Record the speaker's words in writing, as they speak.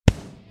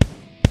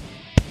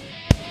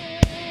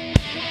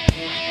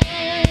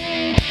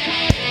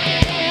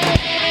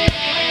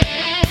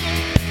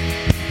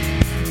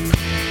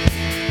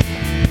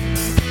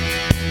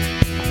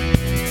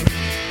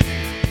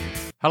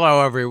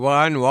Hello,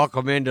 everyone.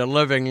 Welcome into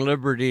Living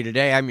Liberty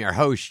today. I'm your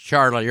host,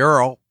 Charlie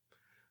Earl.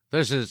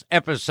 This is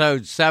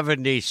episode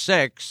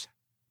 76,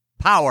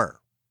 Power.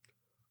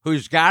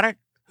 Who's got it?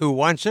 Who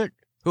wants it?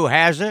 Who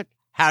has it?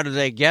 How do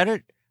they get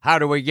it? How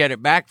do we get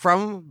it back from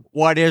them?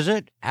 What is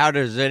it? How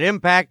does it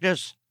impact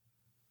us?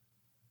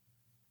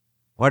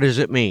 What does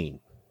it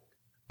mean?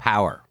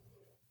 Power.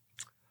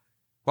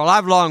 Well,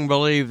 I've long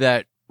believed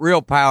that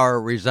real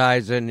power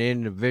resides in the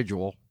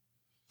individual,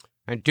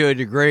 and to a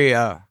degree,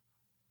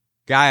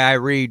 guy I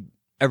read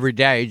every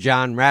day,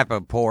 Jon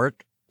Rappoport,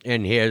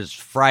 in his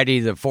Friday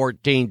the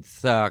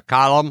 14th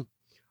column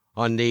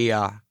on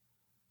the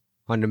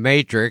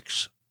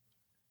Matrix,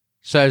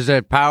 says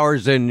that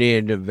power's in the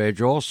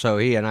individual, so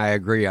he and I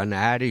agree on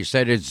that. He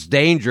said it's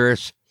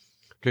dangerous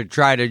to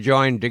try to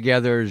join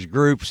together as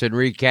groups and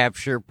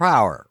recapture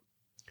power,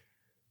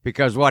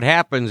 because what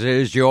happens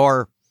is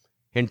your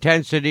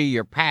intensity,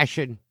 your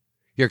passion,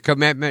 your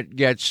commitment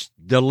gets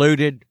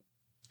diluted,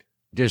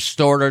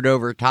 distorted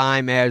over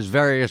time as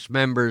various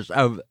members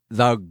of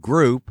the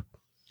group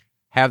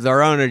have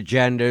their own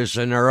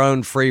agendas and their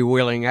own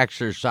freewheeling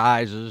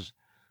exercises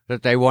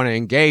that they want to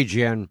engage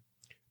in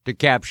to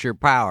capture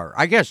power.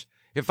 I guess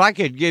if I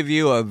could give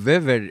you a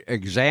vivid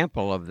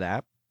example of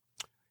that,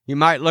 you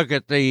might look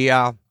at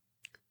the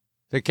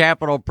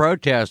Capitol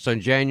protests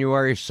on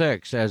January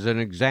 6th as an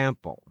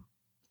example.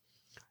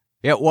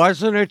 It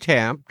was an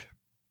attempt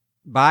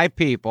by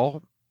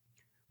people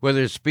with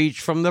a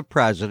speech from the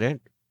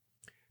president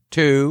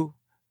to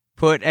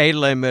put a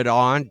limit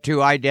on, to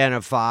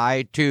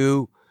identify,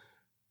 to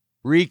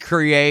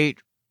recreate,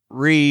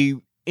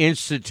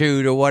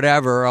 reinstitute, or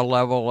whatever, a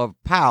level of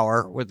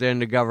power within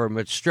the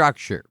government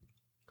structure.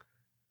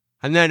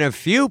 And then a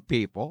few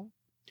people,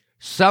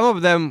 some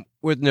of them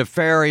with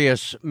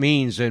nefarious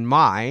means in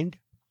mind,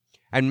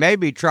 and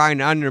maybe trying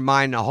to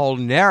undermine the whole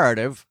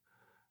narrative,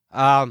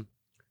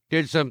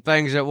 did some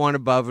things that went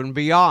above and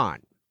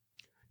beyond.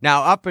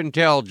 Now, up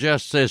until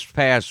just this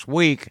past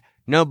week,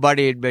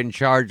 nobody had been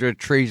charged with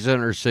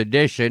treason or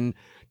sedition,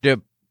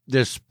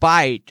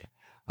 despite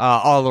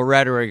all the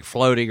rhetoric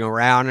floating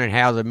around and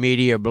how the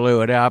media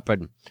blew it up,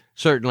 and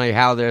certainly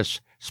how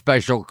this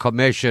special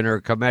commission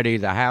or committee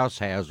the House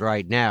has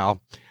right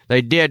now.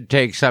 They did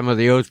take some of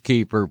the Oath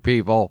Keeper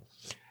people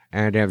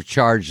and have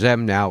charged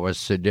them now with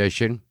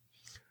sedition.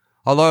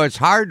 Although it's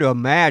hard to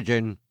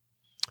imagine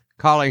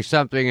calling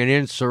something an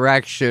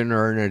insurrection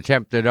or an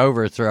attempted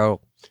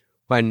overthrow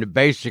when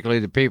basically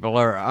the people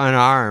are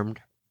unarmed.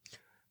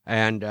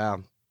 And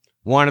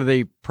one of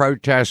the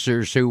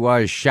protesters who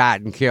was shot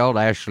and killed,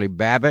 Ashley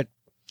Babbitt,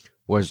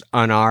 was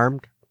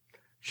unarmed,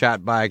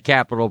 shot by a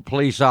Capitol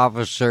police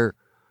officer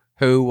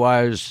who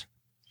was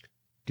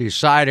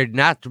decided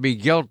not to be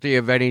guilty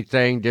of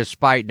anything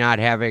despite not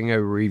having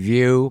a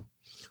review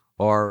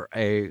or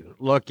a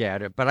look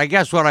at it. But I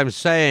guess what I'm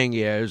saying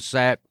is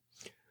that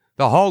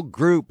the whole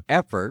group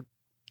effort,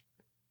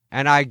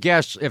 and I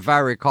guess if I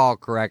recall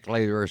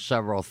correctly, there were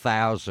several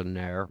thousand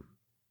there,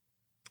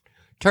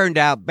 turned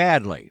out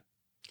badly,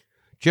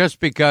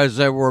 just because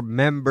there were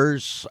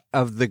members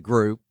of the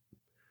group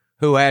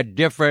who had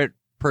different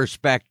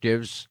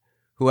perspectives,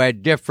 who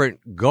had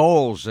different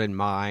goals in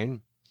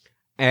mind,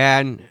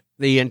 and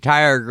the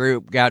entire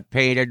group got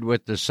painted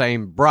with the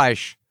same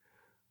brush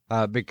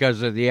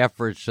because of the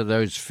efforts of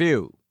those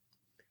few.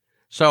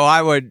 So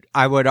I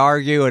would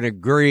argue and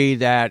agree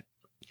that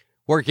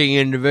working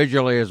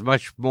individually is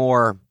much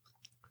more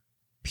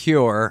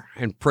pure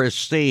and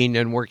pristine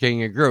than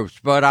working in groups.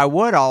 But I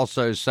would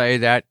also say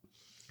that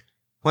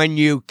when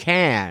you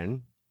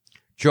can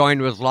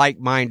join with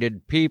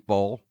like-minded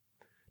people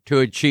to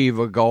achieve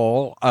a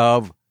goal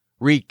of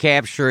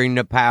recapturing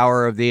the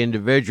power of the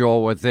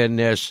individual within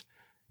this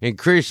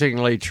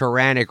increasingly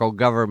tyrannical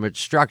government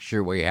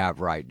structure we have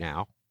right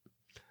now.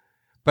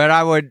 But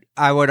I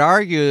would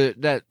argue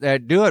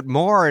that do it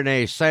more in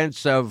a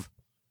sense of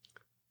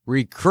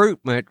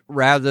recruitment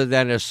rather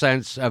than a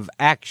sense of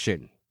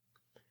action.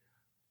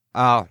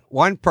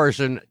 One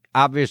person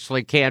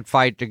obviously can't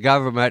fight the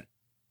government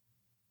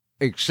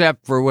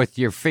except for with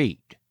your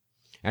feet.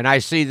 And I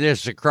see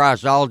this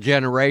across all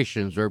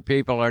generations where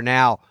people are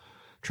now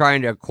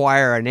trying to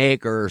acquire an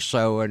acre or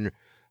so and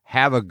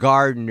have a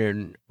garden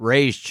and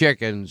raise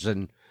chickens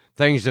and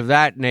things of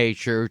that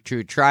nature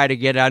to try to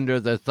get under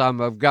the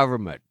thumb of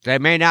government. They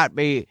may not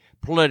be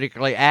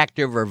politically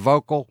active or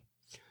vocal.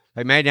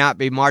 They may not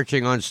be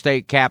marching on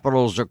state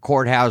capitals or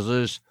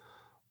courthouses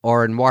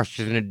or in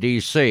Washington,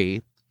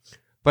 D.C.,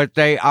 but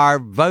they are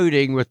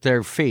voting with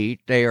their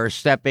feet. They are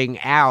stepping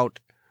out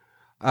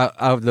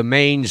of the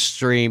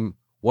mainstream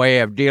way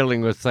of dealing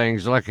with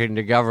things, looking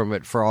to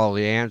government for all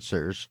the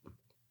answers.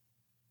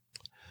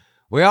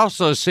 We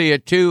also see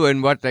it, too,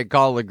 in what they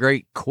call the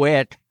Great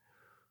Quit,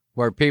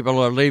 where people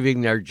are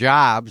leaving their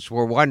jobs.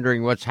 We're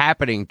wondering what's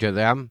happening to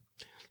them.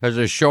 There's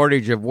a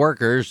shortage of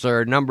workers. There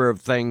are a number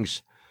of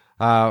things,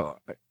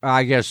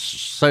 I guess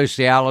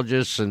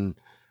sociologists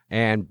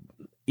and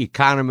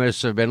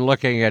economists have been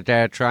looking at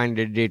that, trying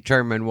to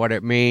determine what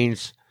it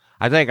means.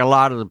 I think a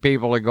lot of the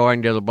people are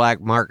going to the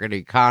black market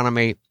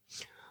economy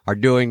are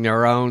doing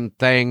their own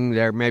thing.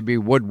 They're maybe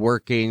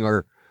woodworking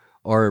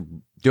or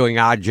doing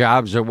odd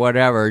jobs or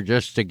whatever,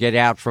 just to get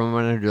out from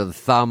under the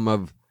thumb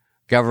of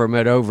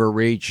government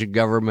overreach and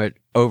government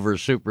over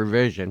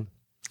supervision.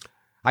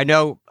 I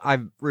know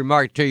I've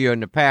remarked to you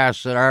in the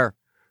past that our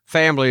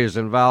family is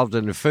involved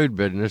in the food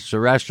business, the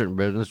restaurant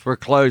business. We're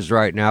closed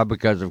right now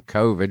because of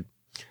COVID.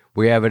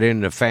 We have it in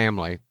the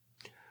family.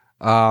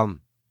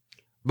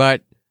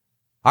 But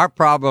our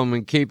problem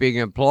in keeping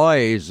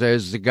employees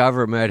is the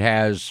government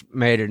has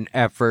made an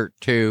effort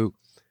to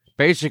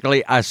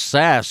basically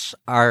assess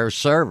our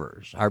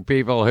servers, our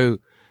people who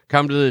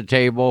come to the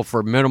table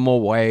for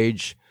minimal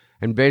wage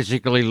and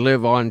basically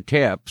live on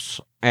tips.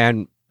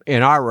 And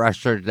in our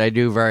restaurant, they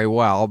do very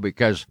well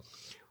because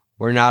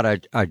we're not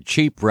a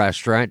cheap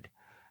restaurant,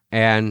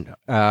 and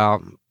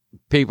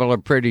people are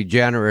pretty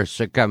generous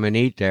to come and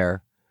eat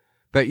there.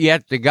 But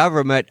yet the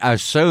government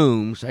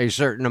assumes a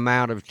certain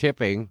amount of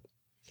tipping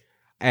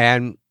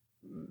and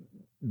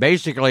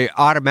basically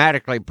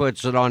automatically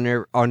puts it on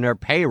their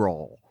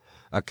payroll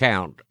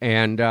account.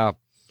 And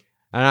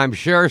I'm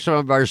sure some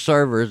of our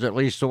servers, at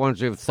least the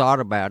ones who've thought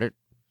about it,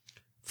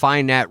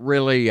 find that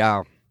really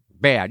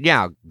bad.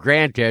 Yeah,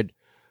 granted,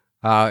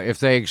 if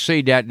they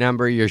exceed that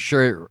number, you're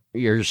certain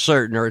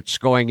it's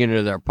going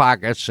into their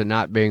pockets and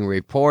not being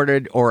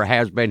reported, or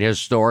has been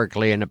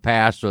historically in the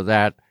past with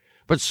that.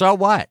 But so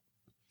what?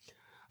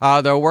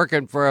 They're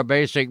working for a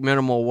basic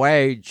minimal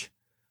wage,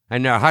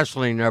 and they're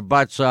hustling their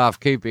butts off,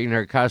 keeping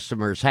their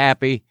customers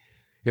happy.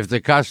 If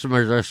the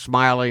customers are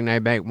smiling, they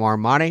make more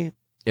money.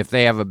 If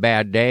they have a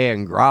bad day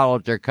and growl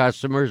at their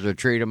customers or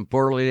treat them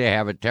poorly, they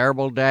have a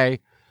terrible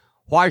day.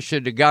 Why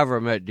should the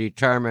government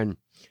determine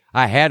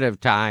ahead of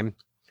time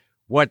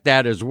what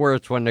that is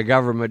worth when the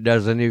government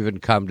doesn't even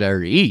come there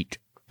to eat?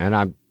 And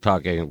I'm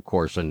talking, of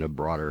course, in the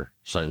broader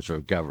sense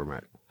of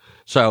government.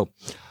 So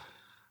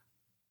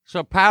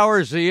power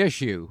is the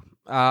issue.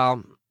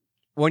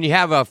 When you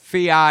have a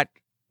fiat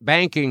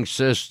banking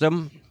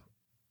system,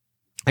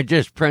 it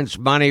just prints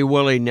money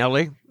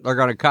willy-nilly. They're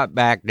going to cut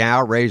back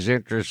now, raise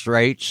interest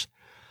rates.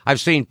 I've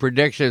seen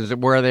predictions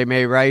where they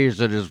may raise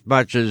it as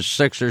much as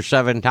 6 or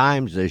 7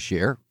 times this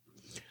year,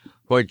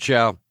 which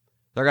they're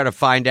going to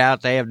find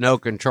out they have no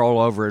control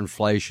over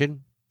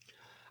inflation.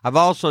 I've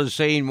also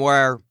seen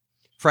where a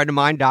friend of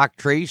mine, Doc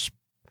Treese,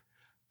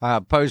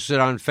 posted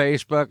on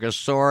Facebook a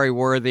story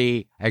where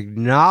the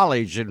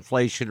acknowledged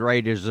inflation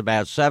rate is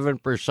about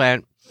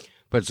 7%,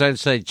 but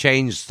since they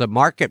changed the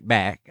market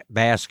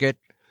basket,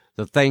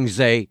 the things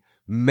they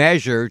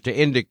measure to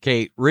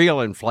indicate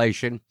real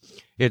inflation,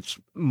 it's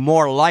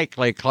more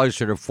likely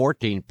closer to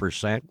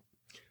 14%.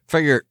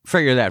 Figure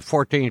that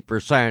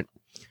 14%,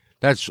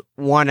 that's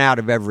 $1 out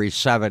of every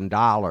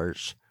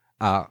 $7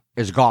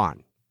 is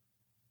gone.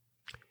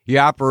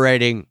 You're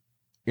operating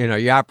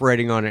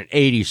on an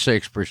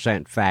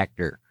 86%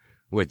 factor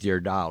with your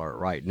dollar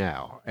right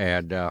now.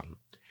 And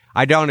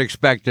I don't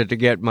expect it to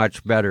get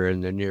much better in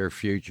the near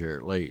future,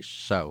 at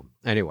least. So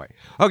anyway,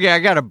 okay, I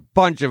got a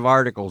bunch of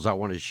articles I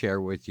want to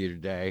share with you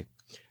today.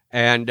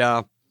 And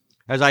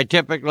as I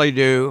typically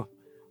do,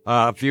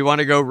 if you want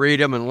to go read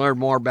them and learn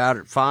more about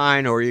it,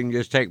 fine, or you can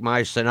just take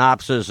my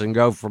synopsis and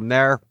go from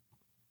there.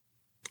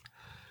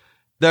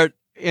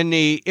 In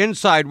the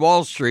Inside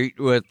Wall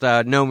Street with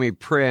Nomi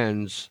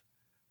Prins,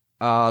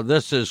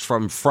 this is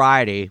from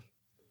Friday,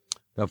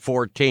 the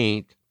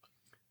 14th.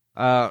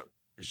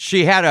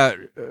 She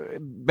had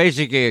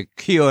basically a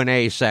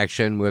Q&A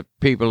section with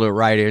people who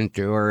write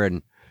into her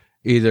and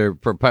either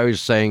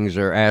propose things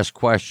or ask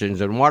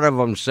questions. And one of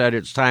them said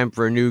it's time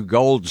for a new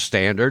gold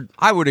standard.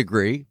 I would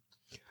agree.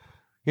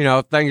 You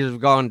know, things have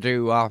gone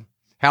to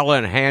hell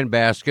in a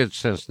handbasket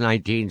since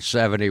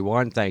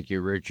 1971. Thank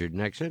you, Richard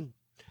Nixon.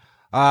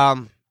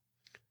 But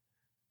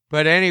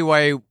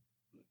anyway,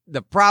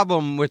 the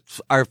problem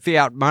with our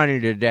fiat money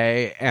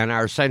today and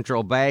our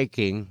central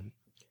banking,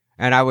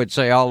 and I would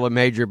say all the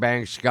major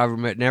banks,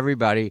 government, and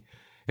everybody,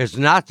 is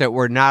not that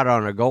we're not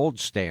on a gold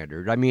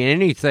standard. I mean,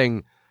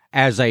 anything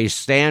as a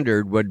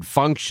standard would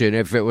function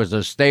if it was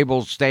a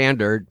stable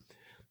standard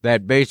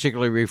that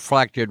basically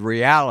reflected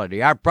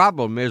reality. Our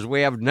problem is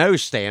we have no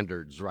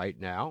standards right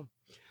now.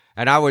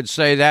 And I would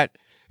say that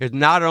is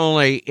not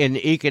only in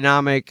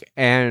economic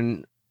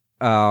and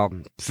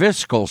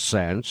fiscal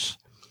sense,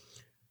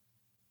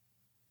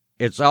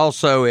 it's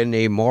also in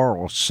the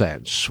moral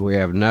sense. We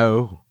have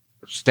no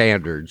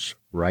standards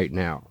right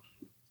now.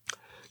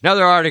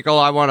 Another article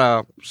I want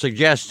to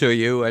suggest to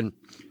you, and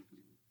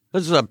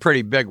this is a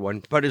pretty big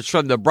one, but it's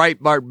from the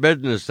Breitbart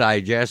Business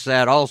Digest,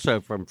 that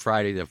also from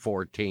Friday the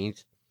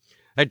 14th.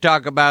 They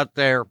talk about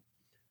their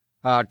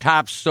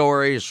top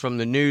stories from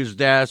the news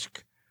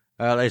desk.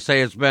 They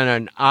say it's been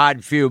an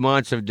odd few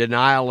months of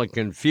denial and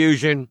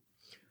confusion.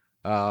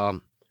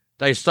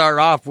 They start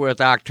off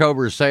with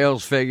October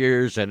sales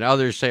figures and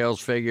other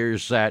sales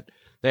figures that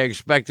they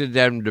expected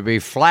them to be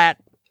flat.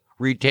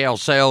 Retail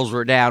sales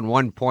were down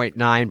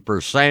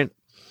 1.9%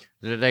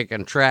 that they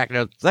can track.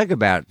 Now, think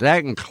about it.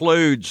 That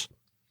includes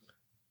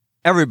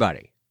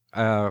everybody.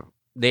 The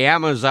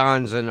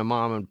Amazons and the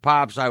mom and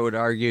pops. I would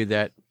argue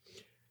that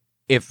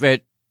if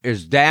it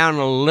is down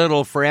a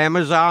little for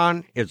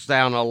Amazon, it's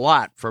down a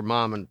lot for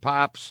mom and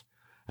pops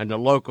and the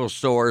local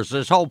stores.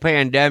 This whole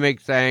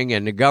pandemic thing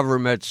and the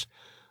government's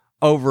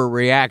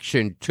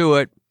overreaction to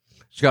it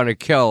is going to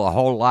kill a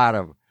whole lot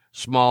of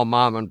small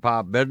mom and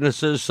pop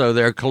businesses. So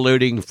they're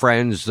colluding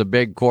friends, the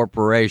big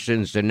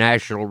corporations, the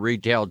national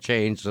retail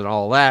chains and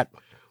all that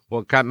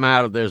will come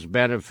out of this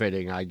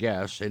benefiting, I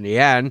guess, in the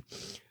end,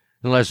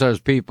 unless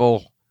those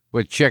people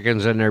with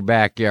chickens in their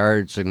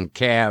backyards and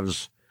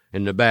calves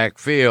in the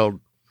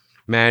backfield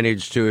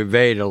manage to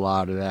evade a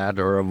lot of that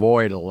or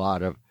avoid a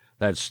lot of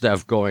that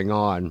stuff going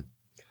on.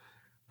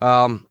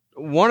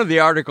 One of the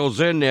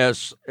articles in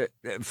this,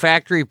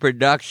 factory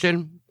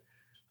production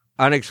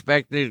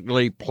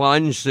unexpectedly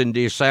plunged in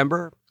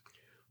December,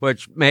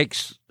 which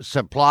makes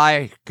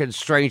supply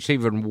constraints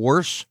even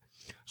worse.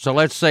 So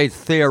let's say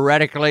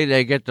theoretically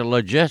they get the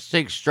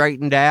logistics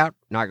straightened out.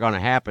 Not going to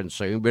happen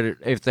soon, but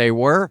if they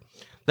were,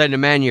 then the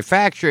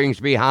manufacturing's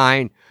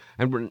behind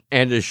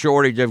and the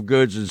shortage of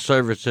goods and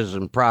services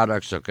and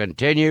products will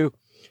continue.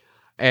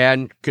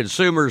 And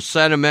consumer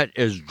sentiment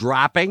is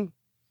dropping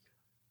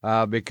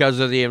because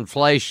of the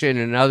inflation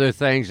and other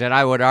things. And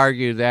I would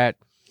argue that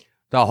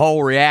the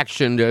whole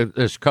reaction to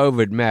this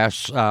COVID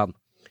mess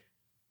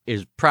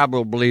is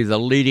probably the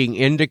leading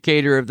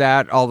indicator of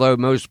that, although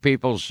most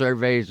people's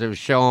surveys have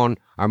shown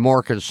are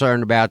more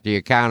concerned about the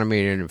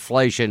economy and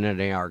inflation than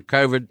they are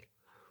COVID,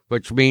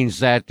 which means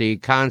that the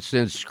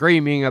constant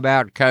screaming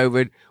about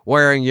COVID,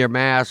 wearing your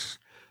mask,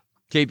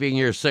 keeping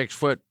your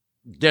 6-foot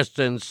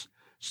distance,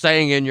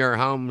 staying in your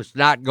homes,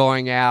 not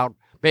going out,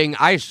 being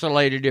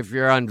isolated if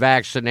you're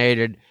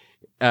unvaccinated,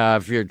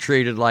 if you're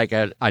treated like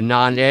a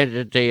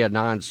non-entity, a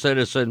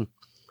non-citizen,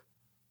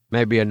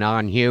 maybe a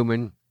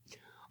non-human.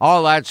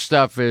 All that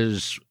stuff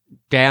is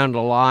down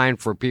the line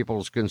for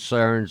people's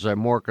concerns. They're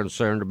more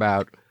concerned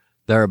about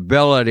their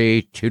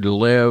ability to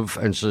live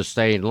and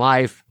sustain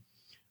life.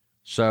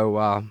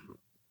 So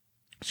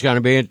it's going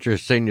to be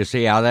interesting to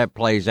see how that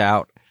plays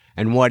out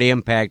and what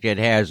impact it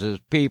has as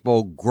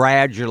people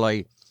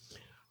gradually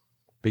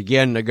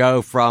begin to go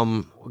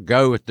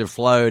with the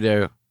flow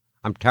to,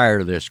 I'm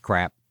tired of this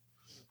crap.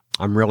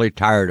 I'm really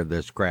tired of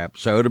this crap.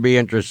 So it'll be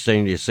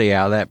interesting to see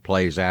how that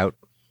plays out.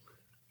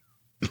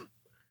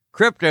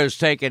 Crypto's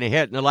taken a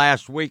hit in the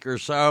last week or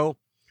so,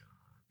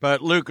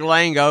 but Luke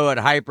Lango at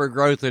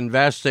Hypergrowth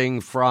Investing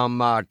from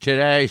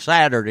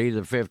Saturday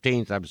the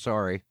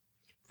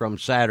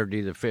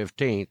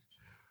 15th,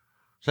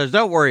 says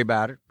don't worry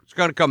about it. It's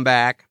going to come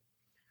back.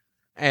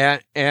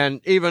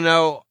 And even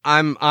though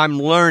I'm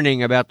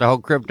learning about the whole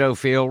crypto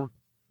field,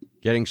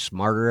 getting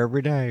smarter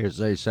every day, as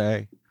they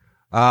say,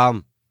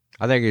 I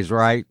think he's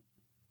right.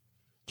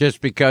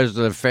 Just because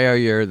of the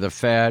failure of the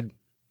Fed,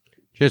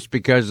 just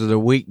because of the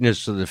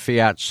weakness of the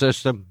fiat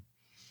system,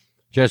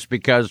 just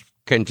because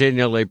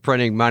continually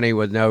printing money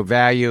with no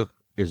value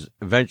is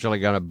eventually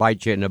going to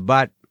bite you in the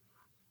butt,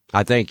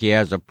 I think he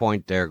has a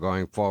point there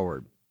going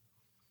forward.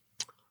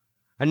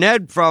 And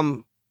Ned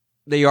from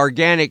the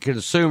Organic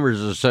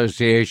Consumers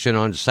Association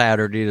on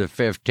Saturday the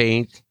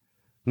 15th,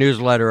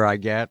 newsletter I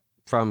get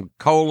from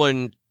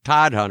Colin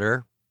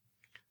Toddhunter,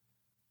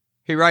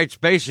 he writes,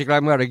 basically,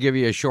 I'm going to give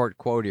you a short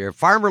quote here.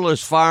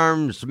 Farmerless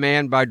farms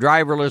manned by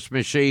driverless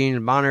machines,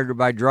 monitored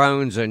by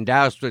drones, and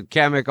doused with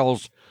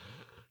chemicals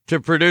to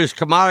produce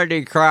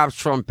commodity crops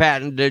from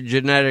patented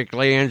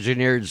genetically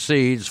engineered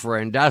seeds for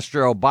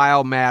industrial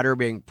biomatter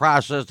being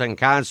processed and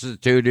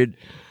constituted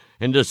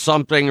into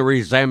something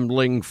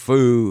resembling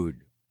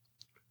food.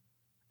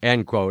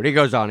 End quote. He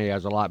goes on, he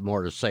has a lot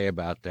more to say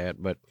about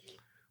that, but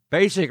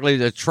basically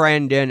the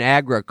trend in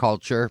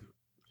agriculture,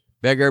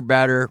 bigger,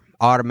 better,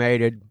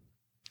 automated,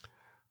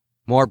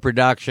 more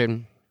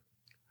production,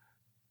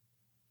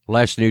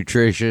 less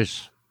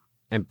nutritious,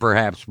 and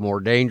perhaps more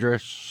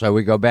dangerous. So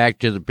we go back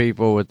to the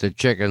people with the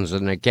chickens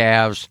and the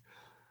calves.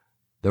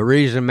 The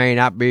reason may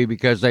not be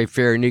because they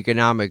fear an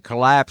economic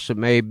collapse. It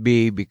may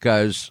be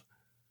because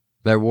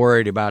they're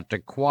worried about the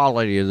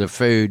quality of the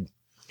food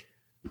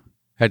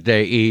that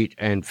they eat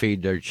and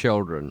feed their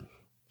children.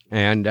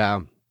 And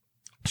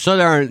so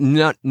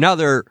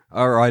there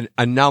are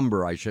a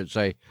number, I should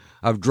say,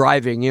 of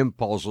driving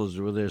impulses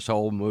with this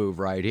whole move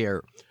right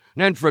here.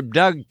 And then from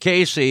Doug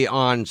Casey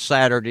on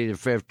Saturday the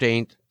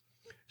 15th,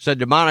 said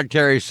the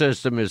monetary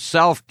system is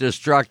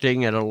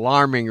self-destructing at an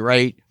alarming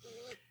rate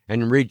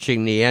and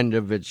reaching the end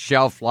of its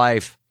shelf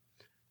life.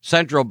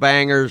 Central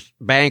bankers,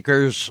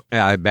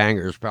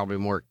 probably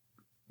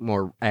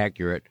more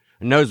accurate,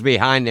 and those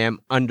behind them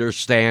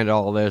understand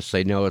all this.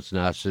 They know it's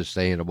not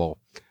sustainable.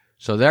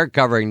 So they're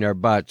covering their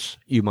butts.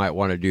 You might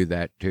want to do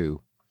that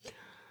too.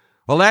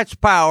 Well, that's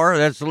Power.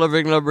 That's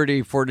Living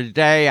Liberty for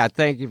today. I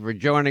thank you for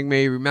joining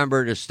me.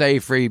 Remember to stay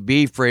free,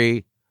 be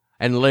free,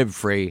 and live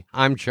free.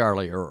 I'm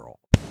Charlie Earl.